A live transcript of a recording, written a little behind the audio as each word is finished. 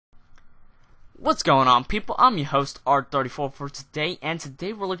What's going on, people? I'm your host Art34 for today, and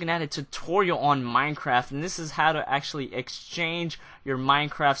today we're looking at a tutorial on Minecraft, and this is how to actually exchange your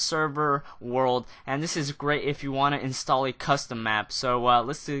Minecraft server world. And this is great if you want to install a custom map. So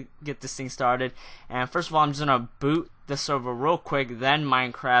let's get this thing started. And first of all, I'm just gonna boot the server real quick, then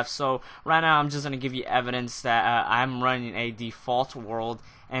Minecraft. So right now I'm just gonna give you evidence that I'm running a default world,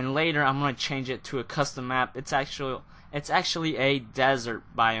 and later I'm gonna change it to a custom map. It's actually a desert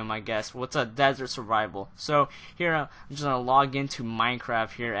biome, I guess. What's a desert survival? So here I'm just gonna log into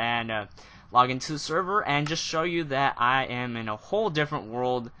Minecraft here and log into the server and just show you that I am in a whole different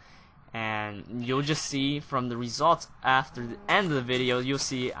world. And you'll just see from the results after the end of the video, you'll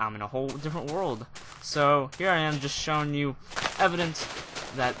see I'm in a whole different world. So here I am just showing you evidence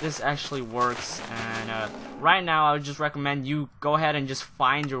that this actually works. And right now I would just recommend you go ahead and just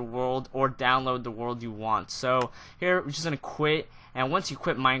find your world or download the world you want. So here we're just gonna quit, and once you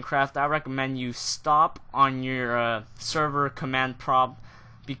quit Minecraft, I recommend you stop on your server command prompt,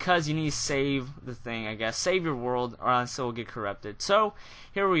 because you need to save the thing, I guess. Save your world or else it will get corrupted. So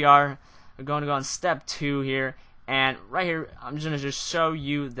here we are. We're going to go on step 2 here, and right here I'm just going to just show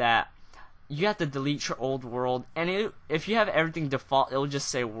you that you have to delete your old world, and if you have everything default, it will just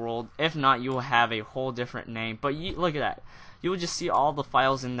say world. If not, you will have a whole different name. But look at that. You will just see all the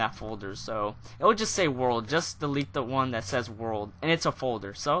files in that folder. So it will just say world. Just delete the one that says world, and it's a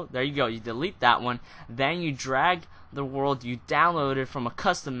folder. So there you go. You delete that one. Then you drag the world you downloaded from a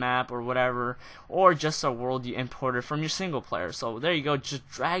custom map or whatever, or just a world you imported from your single player. So there you go. Just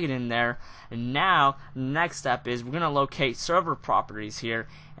drag it in there. And now next step is we're gonna locate server properties here,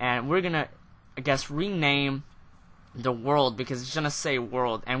 and we're gonna, I guess, rename the world because it's gonna say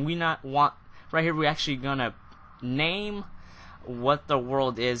world, and we not want right here. We're actually gonna name what the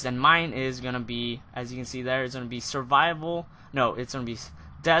world is, and mine is gonna be, as you can see there, it's gonna be survival. No, it's gonna be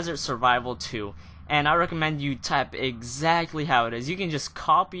desert survival 2. And I recommend you type exactly how it is. You can just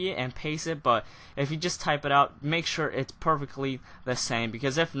copy it and paste it, but if you just type it out, make sure it's perfectly the same,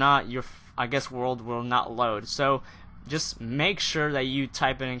 because if not, your, I guess, world will not load. So just make sure that you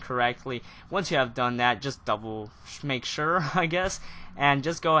type it in correctly. Once you have done that, just double make sure, I guess, and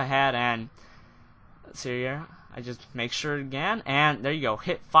just go ahead and let's see here. I just make sure again, and there you go.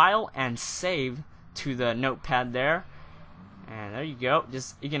 Hit file and save to the notepad there. And there you go.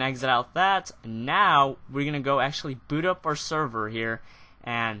 Just you can exit out that. Now we're gonna go actually boot up our server here,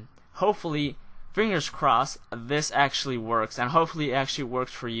 and hopefully, fingers crossed, this actually works, and hopefully it actually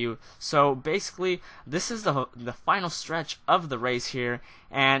works for you. So basically, this is the final stretch of the race here,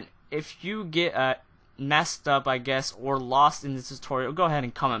 and if you get messed up, I guess, or lost in this tutorial, go ahead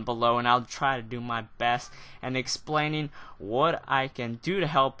and comment below, and I'll try to do my best and explaining what I can do to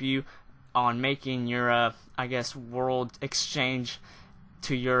help you on making your I guess world exchange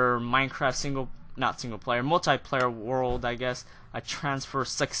to your Minecraft multiplayer world, I guess, a transfer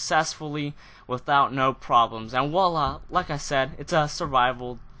successfully without no problems. And voila, like I said, it's a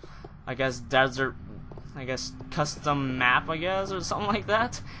survival, I guess, desert, I guess, custom map, I guess, or something like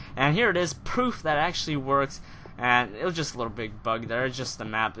that. And here it is, proof that it actually works. And it was just a little big bug there. It's just the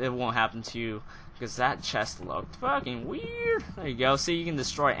map. It won't happen to you because that chest looked fucking weird. There you go. See, you can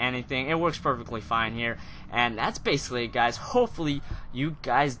destroy anything. It works perfectly fine here. And that's basically it, guys. Hopefully you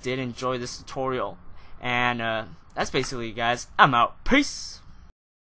guys did enjoy this tutorial. And that's basically it, guys. I'm out. Peace.